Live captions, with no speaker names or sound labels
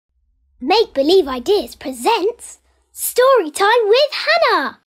Make Believe Ideas presents Storytime with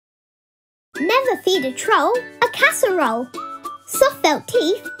Hannah. Never feed a troll a casserole. Soft felt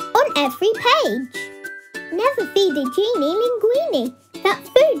teeth on every page. Never feed a genie linguine. That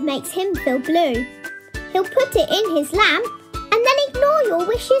food makes him feel blue. He'll put it in his lamp and then ignore your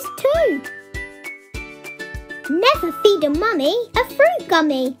wishes too. Never feed a mummy a fruit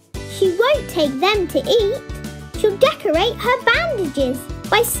gummy. She won't take them to eat. She'll decorate her bandages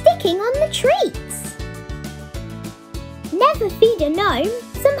by sticking on the treats. Never feed a gnome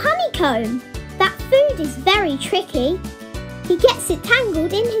some honeycomb. That food is very tricky. He gets it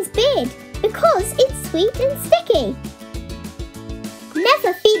tangled in his beard because it's sweet and sticky.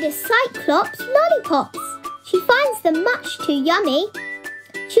 Never feed a cyclops lollipops. She finds them much too yummy.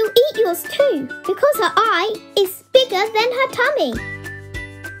 She'll eat yours too because her eye is bigger than her tummy.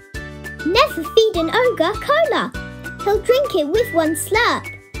 Never feed an ogre cola. He'll drink it with one slurp.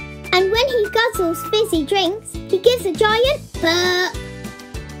 And when he guzzles fizzy drinks, he gives a giant burp.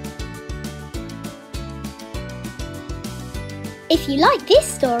 If you like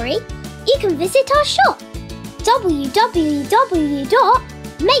this story, you can visit our shop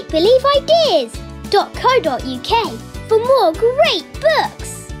www.makebelieveideas.co.uk for more great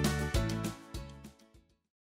books.